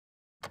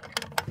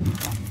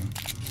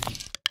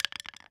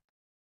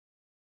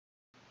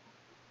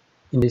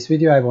In this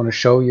video I want to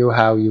show you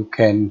how you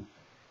can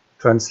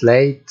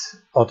translate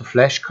other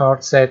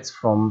flashcard sets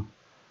from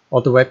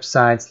other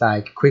websites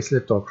like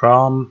Quizlet or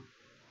Cram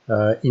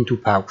into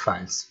Pauk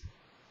files.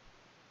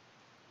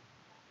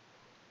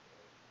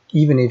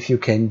 Even if you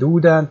can do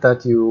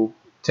that you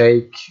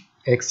take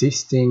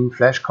existing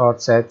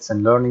flashcard sets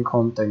and learning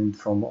content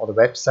from other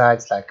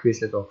websites like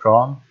Quizlet or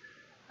Cram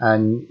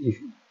and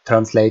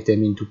translate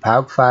them into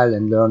Pauk file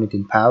and learn it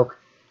in Pauk,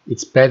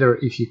 it's better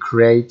if you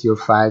create your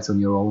files on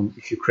your own,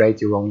 if you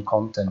create your own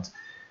content.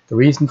 The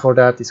reason for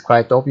that is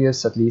quite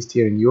obvious. At least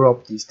here in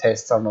Europe these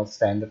tests are not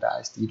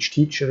standardized. Each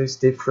teacher is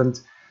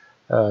different.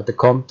 The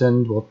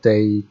content, what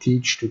they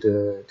teach to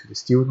the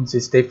students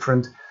is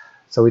different.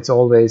 So it's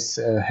always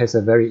has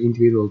a very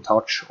individual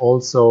touch.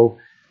 Also,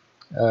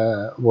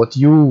 what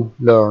you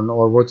learn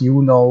or what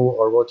you know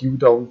or what you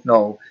don't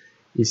know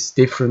is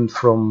different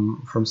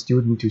from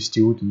student to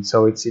student.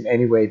 So it's in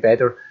any way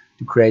better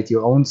to create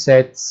your own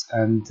sets,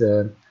 and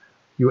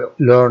you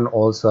learn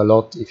also a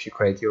lot if you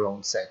create your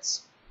own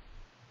sets.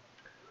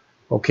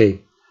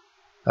 Okay.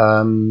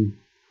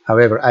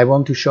 However, I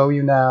want to show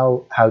you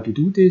now how to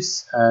do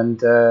this, and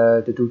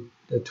the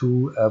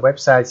two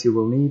websites you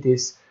will need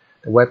is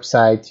the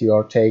website you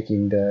are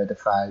taking the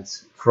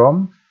files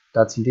from.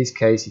 That's in this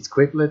case it's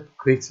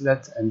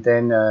Quizlet, and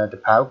then the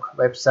Pauk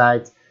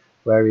website,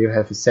 where you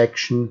have a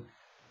section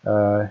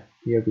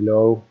here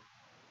below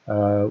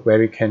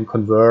where you can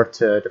convert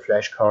the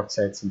flashcard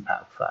sets in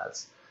Pauk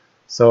files.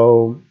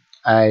 So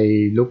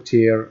I looked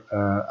here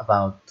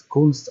about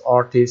Kunst,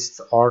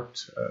 artists,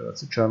 art,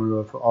 that's a German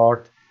word for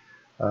art.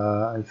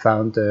 I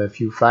found a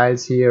few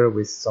files here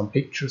with some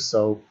pictures,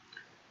 so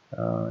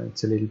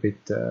it's a little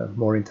bit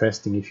more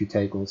interesting if you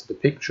take also the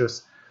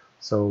pictures.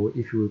 So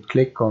if you would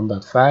click on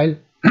that file,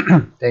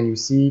 then you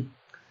see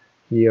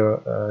here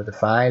the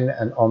file,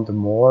 and under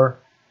more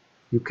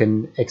you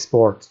can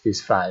export this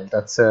file.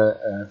 That's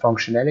a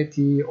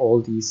functionality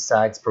all these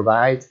sites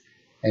provide,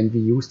 and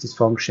we use this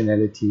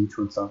functionality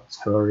to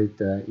transfer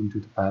it into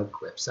the Pauk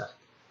website.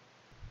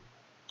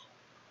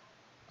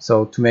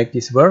 So to make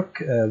this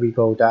work, we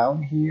go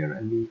down here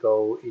and we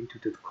go into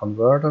the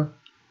converter,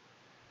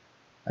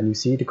 and you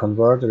see the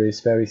converter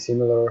is very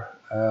similar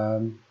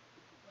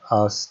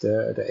as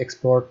the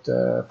export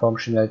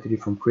functionality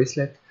from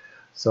Quizlet.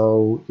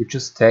 So you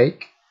just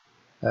take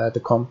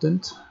the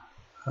content,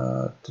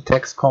 the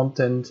text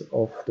content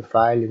of the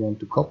file you want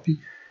to copy,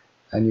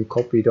 and you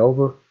copy it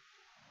over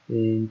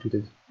into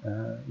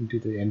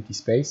the empty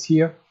space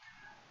here,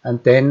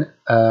 and then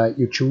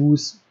you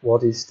choose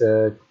what is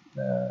the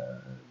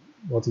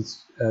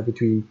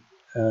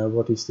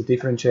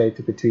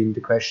differentiator between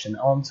the question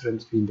and answer and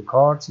between the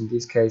cards. In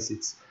this case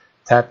it's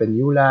tab and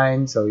new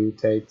line, so you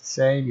take the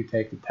same, you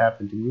take the tab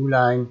and the new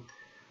line,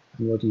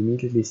 and what you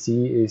immediately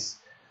see is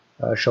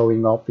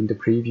showing up in the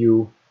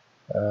preview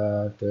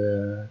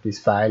this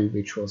file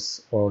which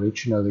was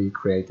originally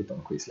created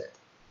on Quizlet.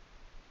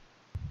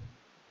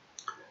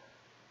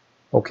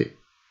 Okay,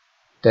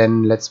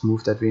 then let's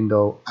move that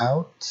window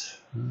out,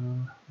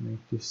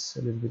 make this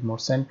a little bit more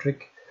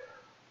centric,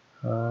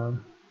 more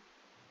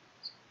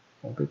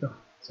bigger.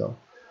 So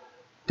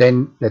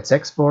then let's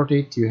export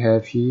it. You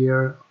have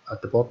here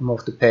at the bottom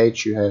of the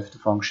page you have the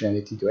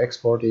functionality to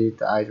export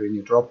it either in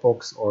your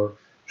Dropbox or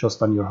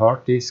just on your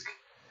hard disk.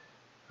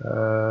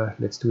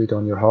 Let's do it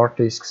on your hard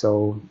disk,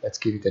 so let's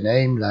give it a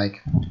name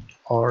like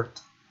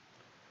art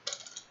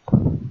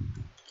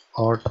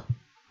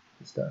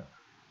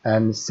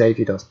and save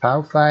it as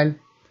Pauk file,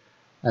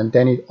 and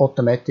then it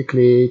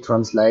automatically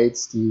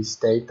translates these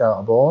data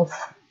above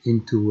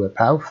into a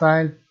Pauk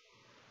file,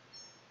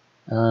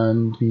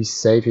 and we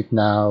save it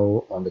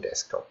now on the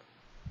desktop.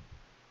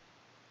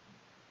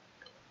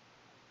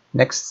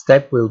 Next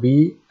step will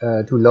be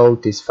to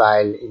load this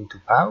file into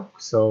Pauk.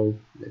 So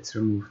let's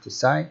remove the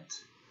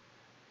site.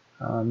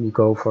 We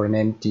go for an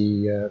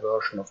empty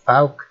version of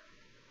Pauk,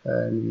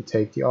 and we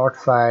take the art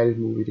file,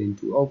 move it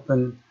into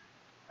open,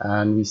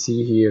 and we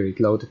see here it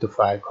loaded the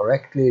file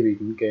correctly.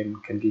 We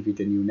can give it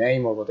a new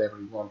name or whatever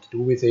we want to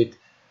do with it.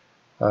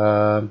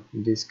 In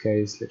this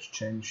case, let's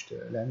change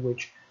the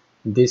language.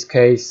 In this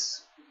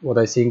case, what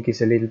I think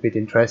is a little bit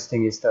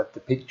interesting is that the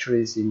picture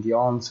is in the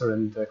answer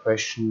and the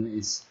question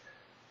is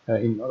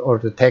or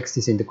the text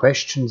is in the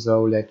question.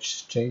 So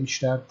let's change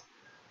that.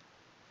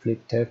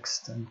 Flip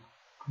text and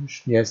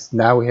yes,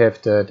 now we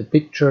have the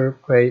picture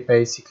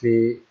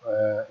basically.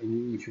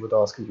 If you would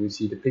ask it, you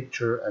see the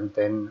picture, and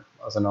then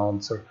as an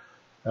answer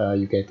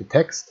you get the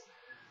text.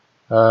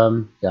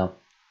 Yeah,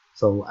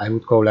 so I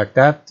would go like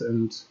that,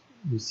 and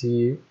you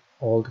see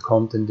all the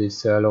content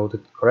is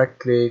loaded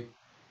correctly.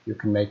 You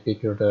can make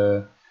bigger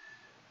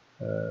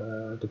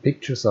the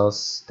pictures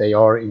as they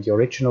are in the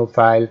original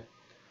file.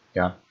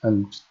 Yeah,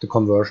 and the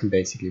conversion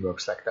basically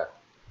works like that.